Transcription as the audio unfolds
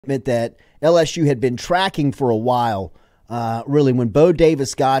that LSU had been tracking for a while. Really, when Bo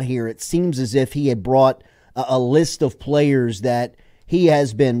Davis got here, it seems as if he had brought a list of players that he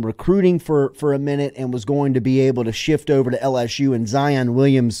has been recruiting for a minute and was going to be able to shift over to LSU, and Zion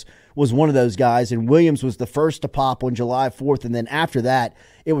Williams was one of those guys, and Williams was the first to pop on July 4th, and then after that,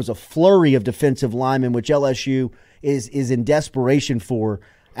 it was a flurry of defensive linemen, which LSU is in desperation for.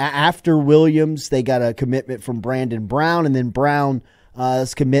 After Williams, they got a commitment from Brandon Brown, and then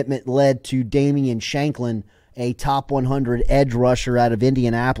Brown's commitment led to Damian Shanklin, a top 100 edge rusher out of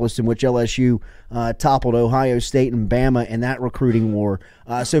Indianapolis, in which LSU toppled Ohio State and Bama in that recruiting war.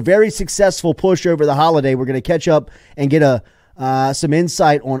 So very successful push over the holiday. We're going to catch up and get some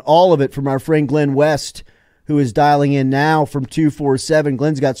insight on all of it from our friend Glenn West, who is dialing in now from 247.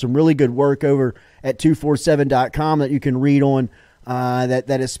 Glenn's got some really good work over at 247.com that you can read on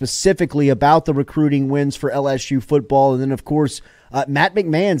that is specifically about the recruiting wins for LSU football. And then, of course, Matt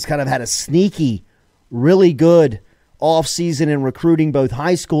McMahon's kind of had a sneaky, really good offseason in recruiting, both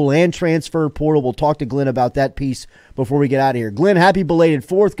high school and transfer portal. We'll talk to Glenn about that piece before we get out of here. Glenn, happy belated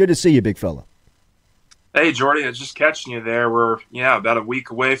 4th. Good to see you, big fella. Hey, Jordy, I was just catching you there. We're about a week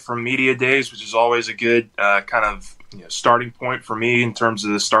away from media days, which is always a good kind of starting point for me in terms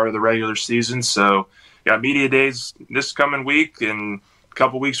of the start of the regular season. So, media days this coming week, and a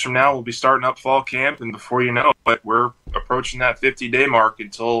couple weeks from now we'll be starting up fall camp, and before you know it, we're approaching that 50-day mark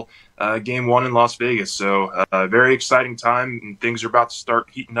until Game 1 in Las Vegas. So, very exciting time, and things are about to start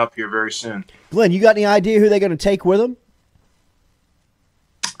heating up here very soon. Glenn, you got any idea who they're going to take with them?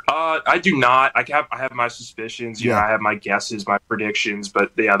 I do not. I have my suspicions. I have my guesses, my predictions,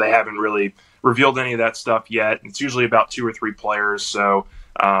 but they haven't really revealed any of that stuff yet. It's usually about 2 or 3 players. So,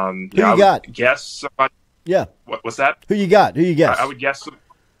 who you got? Guess somebody. Yeah. What's that? Who you got? Who you guess? I would guess.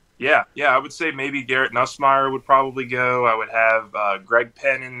 Yeah. I would say maybe Garrett Nussmeier would probably go. I would have Greg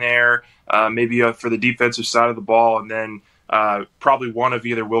Penn in there, maybe for the defensive side of the ball, and then probably one of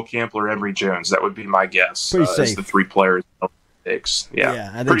either Will Campbell or Emory Jones. That would be my guess. Pretty safe. As the 3 players. Yeah,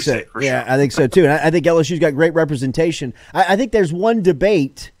 I think pretty so. Safe, for yeah, sure. I think so too. And I think LSU's got great representation. I think there's one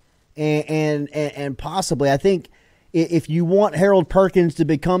debate, and possibly I think if you want Harold Perkins to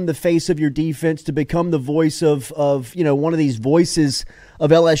become the face of your defense, to become the voice of one of these voices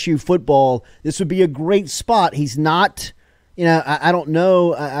of LSU football, this would be a great spot. He's not. I don't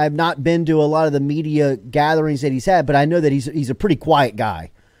know. I've not been to a lot of the media gatherings that he's had, but I know that he's a pretty quiet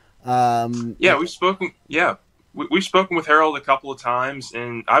guy. We've spoken. Yeah. We've spoken with Harold a couple of times,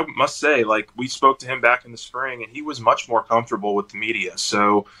 and I must say, we spoke to him back in the spring, and he was much more comfortable with the media.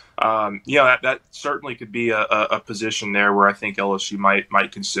 So, that certainly could be a position there where I think LSU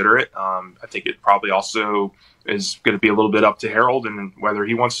might consider it. I think it probably also is going to be a little bit up to Harold and whether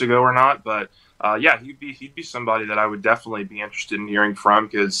he wants to go or not. But he'd be somebody that I would definitely be interested in hearing from,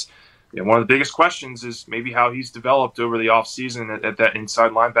 because one of the biggest questions is maybe how he's developed over the offseason at that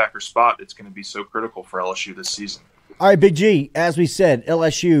inside linebacker spot. It's going to be so critical for LSU this season. All right, Big G, as we said,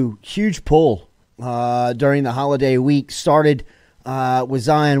 LSU, huge pull during the holiday week. Started with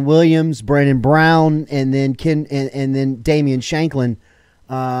Zion Williams, Brandon Brown, and then then Damian Shanklin.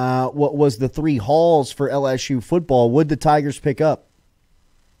 What was the 3 hauls for LSU football? Would the Tigers pick up?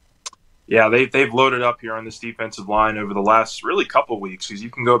 Yeah, they've loaded up here on this defensive line over the last really couple of weeks, because you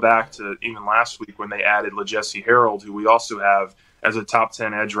can go back to even last week when they added LeJesse Harold, who we also have as a top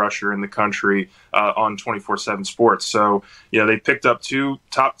 10 edge rusher in the country on 24/7 Sports. So, they picked up 2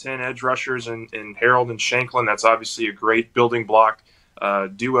 top 10 edge rushers in Harold and Shanklin. That's obviously a great building block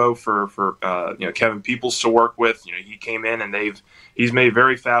duo for Kevin Peoples to work with. He came in and he's made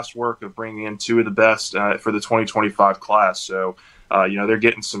very fast work of bringing in 2 of the best for the 2025 class. So, they're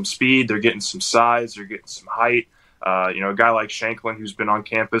getting some speed, they're getting some size, they're getting some height. A guy like Shanklin, who's been on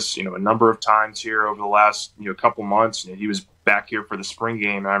campus, a number of times here over the last, couple months. He was back here for the spring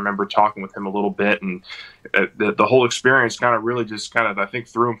game, and I remember talking with him a little bit, and the whole experience kind of really just I think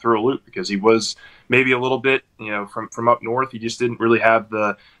threw him through a loop, because he was maybe a little bit, from up north. He just didn't really have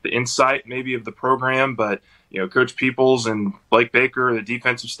the insight maybe of the program, but Coach Peoples and Blake Baker, the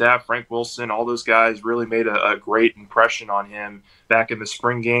defensive staff, Frank Wilson, all those guys really made a great impression on him back in the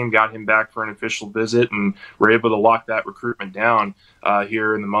spring game, got him back for an official visit, and were able to lock that recruitment down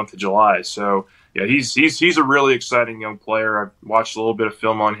here in the month of July. So, he's a really exciting young player. I've watched a little bit of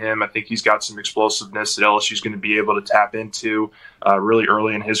film on him. I think he's got some explosiveness that LSU's going to be able to tap into really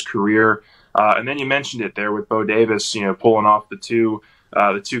early in his career. And then you mentioned it there with Bo Davis, pulling off the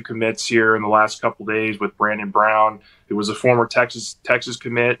two commits here in the last couple days with Brandon Brown, who was a former Texas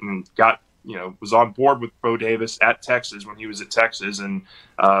commit and got was on board with Bo Davis at Texas when he was at Texas, and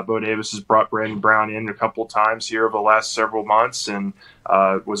Bo Davis has brought Brandon Brown in a couple of times here over the last several months, and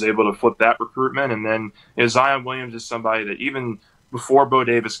was able to flip that recruitment. And then Zion Williams is somebody that even before Bo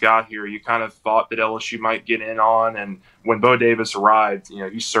Davis got here, you kind of thought that LSU might get in on, and when Bo Davis arrived,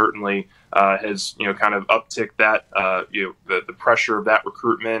 he certainly has kind of upticked that the pressure of that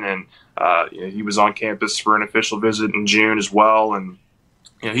recruitment, and he was on campus for an official visit in June as well, and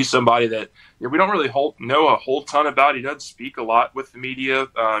he's somebody that we don't really know a whole ton about. He doesn't speak a lot with the media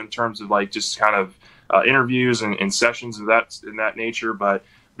in terms of like just kind of interviews and sessions of that nature, but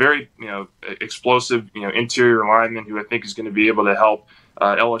very explosive interior lineman who I think is going to be able to help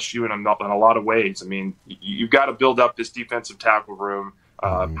LSU in a lot of ways. I mean, you've got to build up this defensive tackle room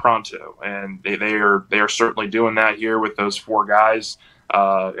pronto, and they are certainly doing that here with those 4 guys.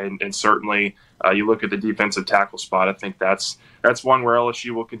 And certainly you look at the defensive tackle spot. I think that's one where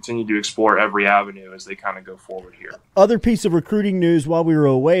LSU will continue to explore every avenue as they kind of go forward here. Other piece of recruiting news while we were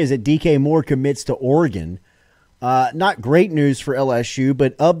away is that DK Moore commits to Oregon. Not great news for LSU,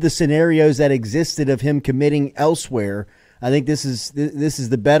 but of the scenarios that existed of him committing elsewhere, I think this is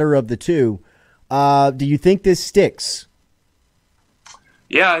the better of the two. Do you think this sticks?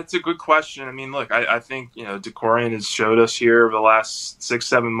 Yeah, it's a good question. I mean, look, I think, DeCorian has showed us here over the last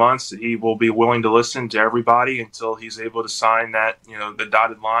 6-7 months that he will be willing to listen to everybody until he's able to sign that, the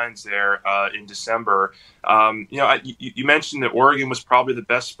dotted lines there in December. You mentioned that Oregon was probably the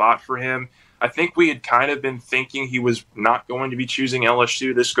best spot for him. I think we had kind of been thinking he was not going to be choosing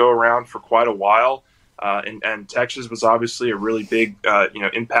LSU this go around for quite a while. And Texas was obviously a really big,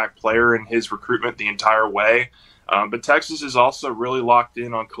 impact player in his recruitment the entire way. But Texas is also really locked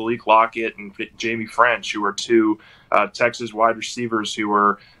in on Khalil Lockett and Jamie French, who are 2 Texas wide receivers who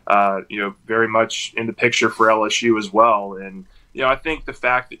are, very much in the picture for LSU as well. And, I think the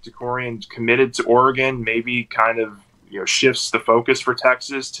fact that DeCorian committed to Oregon maybe kind of, shifts the focus for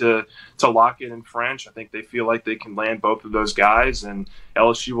Texas to Lockett and French. I think they feel like they can land both of those guys, and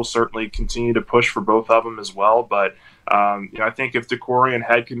LSU will certainly continue to push for both of them as well. But I think if DeCorian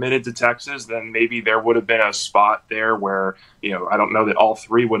had committed to Texas, then maybe there would have been a spot there where, I don't know that all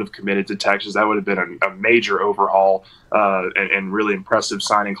 3 would have committed to Texas. That would have been a major overhaul and really impressive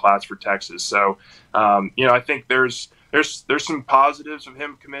signing class for Texas. So, I think there's some positives of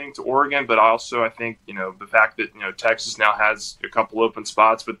him committing to Oregon, but also I think, the fact that, Texas now has a couple open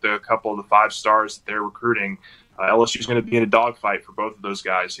spots with a couple of the 5 stars that they're recruiting. LSU is going to be in a dogfight for both of those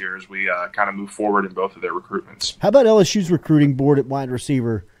guys here as we kind of move forward in both of their recruitments. How about LSU's recruiting board at wide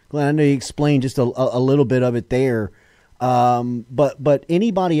receiver? Glenn, I know you explained just a little bit of it there. But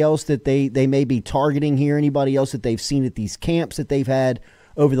anybody else that they may be targeting here, anybody else that they've seen at these camps that they've had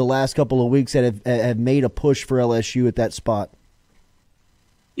over the last couple of weeks that have made a push for LSU at that spot?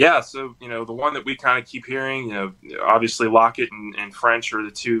 Yeah, so, the one that we kind of keep hearing, obviously Lockett and French are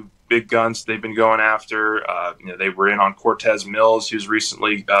the 2 big guns they've been going after. They were in on Cortez Mills, who's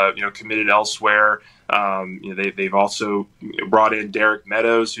recently, committed elsewhere. They've also brought in Derek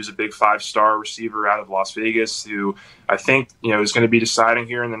Meadows, who's a big 5-star receiver out of Las Vegas, who I think, is going to be deciding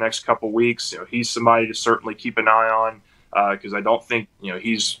here in the next couple of weeks. He's somebody to certainly keep an eye on because I don't think,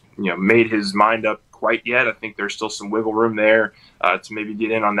 he's, made his mind up quite yet. I think there's still some wiggle room there to maybe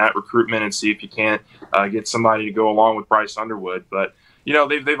get in on that recruitment and see if you can't get somebody to go along with Bryce Underwood. But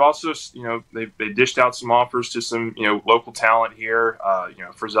they've also they dished out some offers to some local talent here.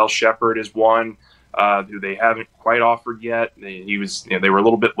 Frizzell Shepard is one who they haven't quite offered yet. They were a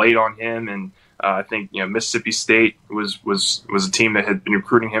little bit late on him, and I think Mississippi State was a team that had been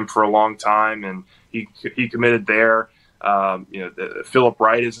recruiting him for a long time, and he committed there. Philip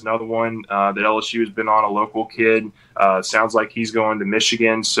Wright is another one that LSU has been on, a local kid. Sounds like he's going to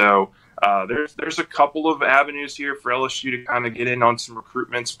Michigan. So there's a couple of avenues here for LSU to kind of get in on some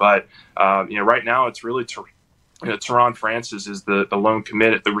recruitments. But, right now it's really Teron Francis is the lone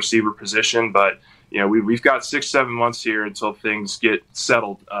commit at the receiver position. But, we've got 6-7 months here until things get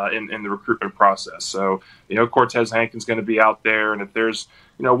settled in the recruitment process. So, Cortez Hankins going to be out there. And if there's,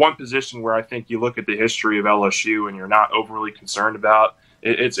 one position where I think you look at the history of LSU and you're not overly concerned about,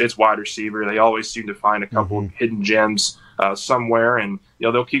 it's wide receiver. They always seem to find a couple of hidden gems somewhere, and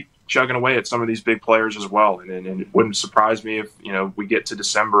they'll keep chugging away at some of these big players as well. And it wouldn't surprise me if we get to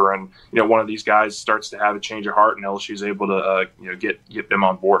December and one of these guys starts to have a change of heart and LSU is able to get them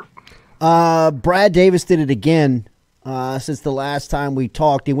on board. Brad Davis did it again since the last time we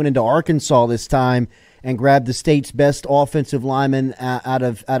talked. He went into Arkansas this time and grabbed the state's best offensive lineman out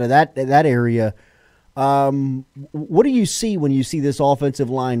of that area. What do you see when you see this offensive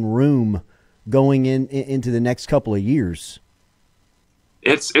line room going into the next couple of years?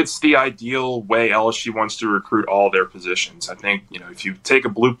 It's the ideal way LSU wants to recruit all their positions. I think, if you take a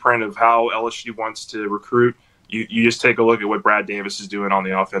blueprint of how LSU wants to recruit, you just take a look at what Brad Davis is doing on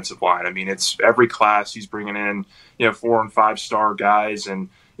the offensive line. I mean, it's every class he's bringing in, 4 and 5 star guys, and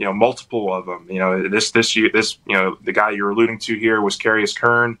multiple of them. This year, the guy you're alluding to here was Carius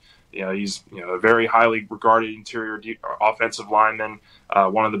Kern. He's a very highly regarded interior offensive lineman,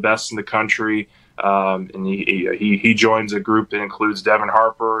 one of the best in the country. And he joins a group that includes Devin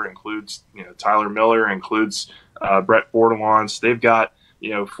Harper, includes Tyler Miller, includes Brett Bordelon. So they've got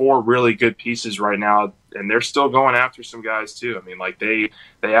 4 really good pieces right now, and they're still going after some guys too. I mean, like they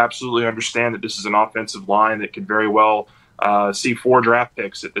absolutely understand that this is an offensive line that could very well see 4 draft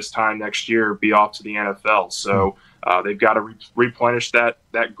picks at this time next year be off to the NFL. So they've got to replenish that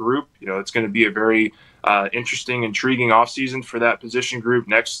group. It's going to be a very interesting, intriguing offseason for that position group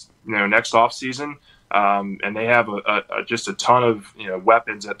next offseason. And they have just a ton of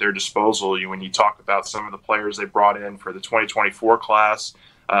weapons at their disposal. When you talk about some of the players they brought in for the 2024 class,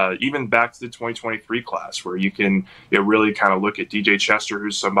 even back to the 2023 class, where you can really kind of look at DJ Chester,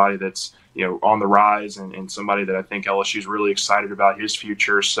 who's somebody that's on the rise, and somebody that I think LSU is really excited about his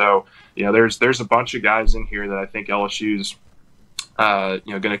future. So there's a bunch of guys in here that I think LSU's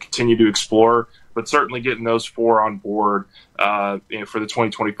going to continue to explore, but certainly getting those 4 on board for the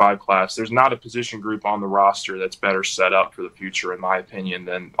 2025 class. There's not a position group on the roster that's better set up for the future, in my opinion,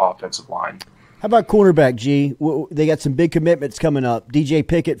 than offensive line. How about cornerback, G? They got some big commitments coming up. DJ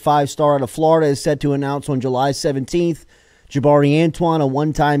Pickett, 5-star out of Florida, is set to announce on July 17th. Jabari Antoine, a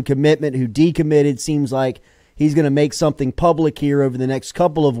one-time commitment who decommitted. Seems like he's going to make something public here over the next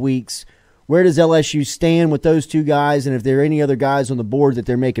couple of weeks. Where does LSU stand with those 2 guys, and if there are any other guys on the board that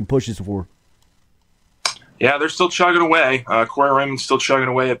they're making pushes for? Yeah, they're still chugging away. Corey Raymond's still chugging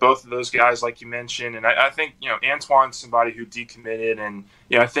away at both of those guys, like you mentioned. And I think, Antoine's somebody who decommitted. And,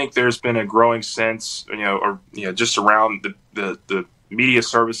 I think there's been a growing sense, just around the media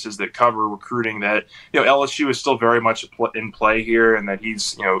services that cover recruiting that, LSU is still very much in play here, and that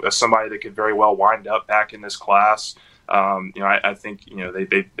he's, somebody that could very well wind up back in this class. I think,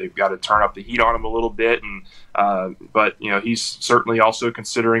 they've got to turn up the heat on him a little bit. But he's certainly also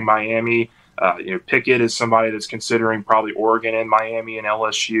considering Miami. Pickett is somebody that's considering probably Oregon and Miami and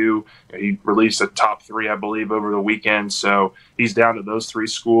LSU. He released a top 3, I believe, over the weekend. So he's down to those 3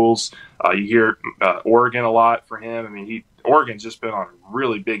 schools. You hear Oregon a lot for him. I mean, Oregon's just been on a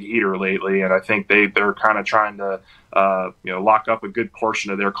really big heater lately, and I think they're kind of trying to lock up a good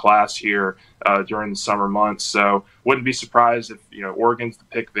portion of their class here during the summer months. So wouldn't be surprised if Oregon's the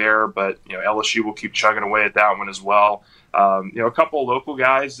pick there, but LSU will keep chugging away at that one as well. A couple of local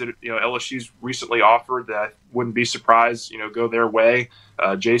guys that LSU's recently offered that I wouldn't be surprised go their way.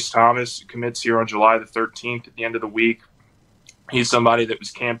 Jace Thomas commits here on July the 13th at the end of the week. He's somebody that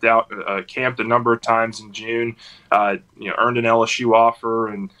was camped a number of times in June, earned an LSU offer,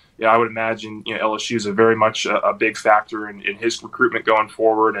 and I would imagine LSU is a very much a big factor in his recruitment going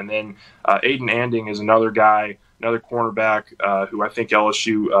forward. And then Aiden Anding is another guy, another cornerback who I think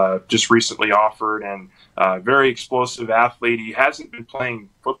LSU just recently offered, and very explosive athlete. He hasn't been playing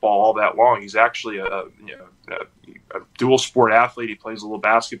football all that long. He's actually a dual sport athlete. He plays a little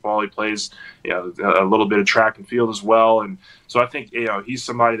basketball. He plays a little bit of track and field as well. And so I think he's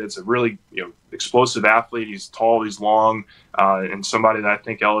somebody that's a really explosive athlete. He's tall, he's long, and somebody that I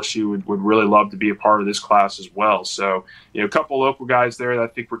think LSU would really love to be a part of this class as well. So a couple local guys there that I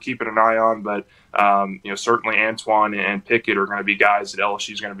think we're keeping an eye on, but certainly Antoine and Pickett are going to be guys that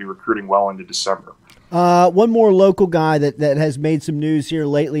LSU is going to be recruiting well into December. One more local guy that has made some news here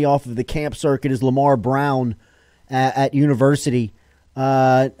lately off of the camp circuit is Lamar Brown at University.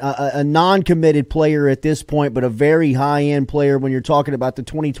 A non-committed player at this point, but a very high-end player when you're talking about the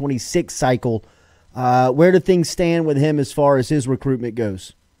 2026 cycle. Where do things stand with him as far as his recruitment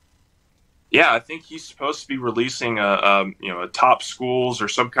goes? Yeah, I think he's supposed to be releasing a top schools or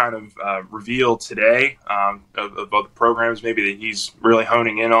some kind of reveal today of the programs maybe that he's really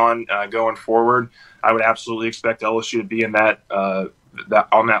honing in on going forward. I would absolutely expect LSU to be in that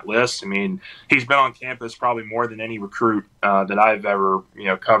on that list. I mean, he's been on campus probably more than any recruit that I've ever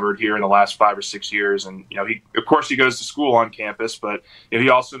covered here in the last 5 or 6 years. And he, of course, he goes to school on campus, but he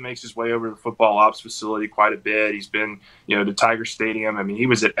also makes his way over to the football ops facility quite a bit. He's been to Tiger Stadium. I mean, he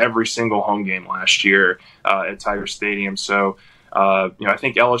was at every single home game last year at Tiger Stadium. So I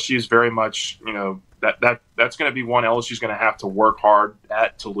think LSU is very much that's going to be one LSU is going to have to work hard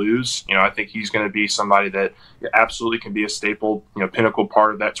at to lose. I think he's going to be somebody that absolutely can be a staple, pinnacle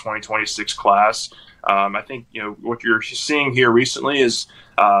part of that 2026 class. I think what you're seeing here recently is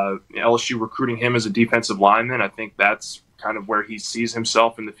LSU recruiting him as a defensive lineman. I think that's kind of where he sees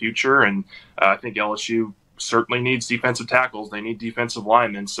himself in the future. And I think LSU certainly needs defensive tackles. They need defensive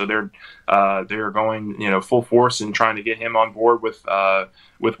linemen, so they're going full force in trying to get him on board with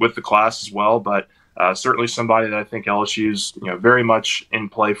the class as well. But certainly somebody that I think LSU's very much in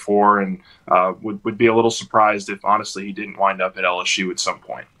play for, and would be a little surprised if honestly he didn't wind up at LSU at some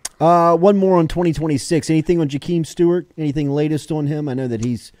point. One more on 2026. Anything on Jakeem Stewart? Anything latest on him? I know that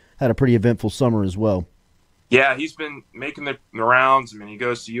he's had a pretty eventful summer as well. Yeah, he's been making the rounds. I mean, he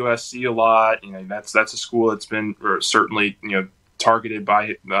goes to USC a lot. That's a school that's been certainly targeted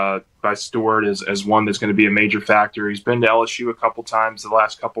by Stewart as one that's going to be a major factor. He's been to LSU a couple times the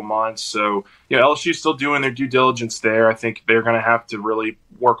last couple months, so LSU's still doing their due diligence there. I think they're going to have to really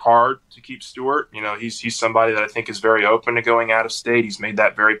work hard to keep Stewart. He's somebody that I think is very open to going out of state. He's made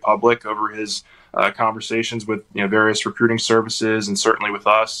that very public over his conversations with various recruiting services and certainly with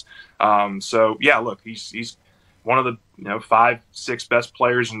us. So yeah, look, he's one of the 5-6 best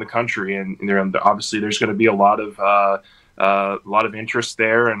players in the country, and obviously there's going to be a lot of interest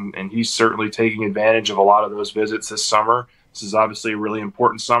there, and he's certainly taking advantage of a lot of those visits this summer. This is obviously a really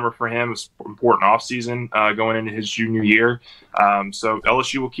important summer for him. It's an important offseason going into his junior year. So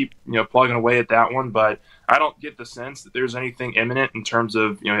LSU will keep plugging away at that one, but I don't get the sense that there's anything imminent in terms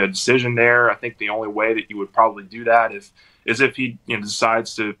of a decision there. I think the only way that you would probably do that is if he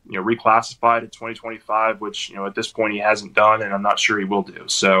decides to reclassify to 2025, which at this point he hasn't done, and I'm not sure he will do.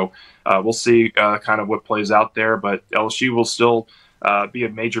 So we'll see kind of what plays out there, but LSU will still be a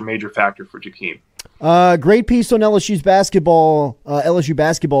major factor for Jakeem. Great piece on LSU basketball's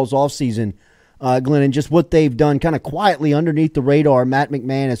offseason, Glenn, and just what they've done kind of quietly underneath the radar. Matt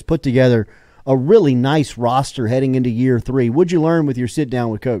McMahon has put together a really nice roster heading into year 3. What'd you learn with your sit down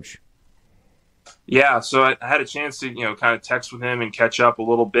with Coach? Yeah, so I had a chance to kind of text with him and catch up a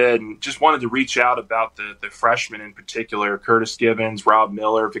little bit, and just wanted to reach out about the freshmen in particular: Curtis Givens, Rob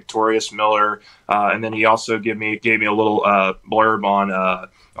Miller, Victorious Miller, and then he also gave me a little blurb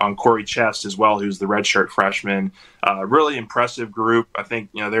on Corey Chest as well, who's the redshirt freshman. Really impressive group. I think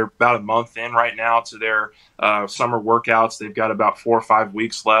they're about a month in right now to their summer workouts. They've got about 4 or 5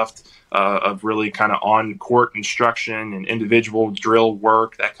 weeks left of really kind of on-court instruction and individual drill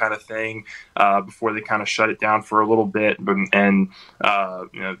work, that kind of thing, before they kind of shut it down for a little bit and kind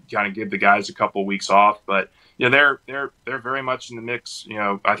of give the guys a couple weeks off. But they're very much in the mix.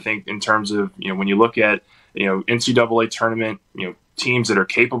 I think in terms of when you look at NCAA tournament teams that are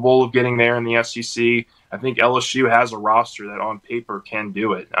capable of getting there in the SEC. I think LSU has a roster that on paper can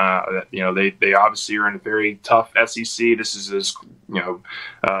do it. They obviously are in a very tough SEC. This is as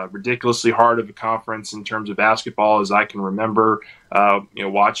ridiculously hard of a conference in terms of basketball as I can remember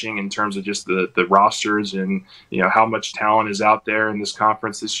watching, in terms of just the rosters and how much talent is out there in this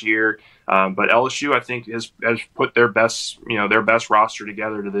conference this year. But LSU, I think, has put their best roster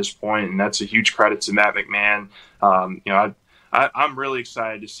together to this point, and that's a huge credit to Matt McMahon. I'm really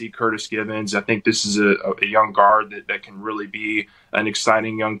excited to see Curtis Givens. I think this is a young guard that can really be an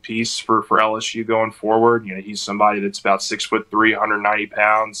exciting young piece for LSU going forward. He's somebody that's about 6'3", 190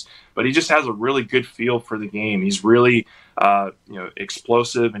 pounds, but he just has a really good feel for the game. He's really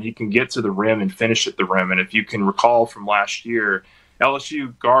explosive, and he can get to the rim and finish at the rim. And if you can recall from last year,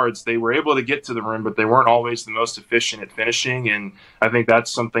 LSU guards, they were able to get to the rim, but they weren't always the most efficient at finishing. And I think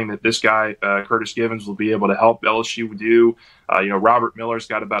that's something that this guy, Curtis Givens, will be able to help LSU do. Robert Miller's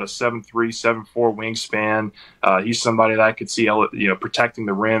got about a 7'3", 7'4" wingspan. He's somebody that I could see, protecting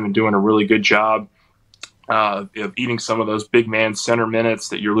the rim and doing a really good job of eating some of those big man center minutes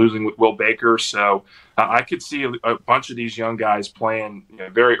that you're losing with Will Baker. So I could see a bunch of these young guys playing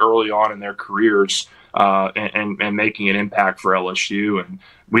very early on in their careers and making an impact for LSU. And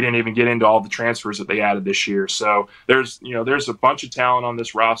we didn't even get into all the transfers that they added this year. So there's a bunch of talent on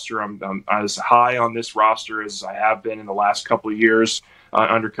this roster. I'm as high on this roster as I have been in the last couple of years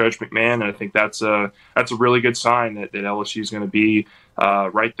under Coach McMahon, and I think that's a really good sign that LSU is going to be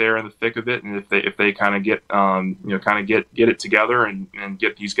right there in the thick of it. And if they kind of get get it together and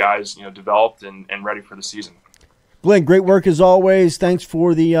get these guys developed and ready for the season. Glenn, great work as always. Thanks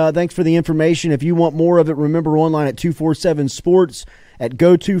for the information. If you want more of it, remember online at 247 Sports at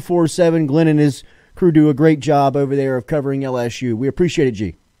Go247. Glenn and his crew do a great job over there of covering LSU. We appreciate it,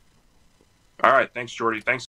 G. All right. Thanks, Jordy. Thanks.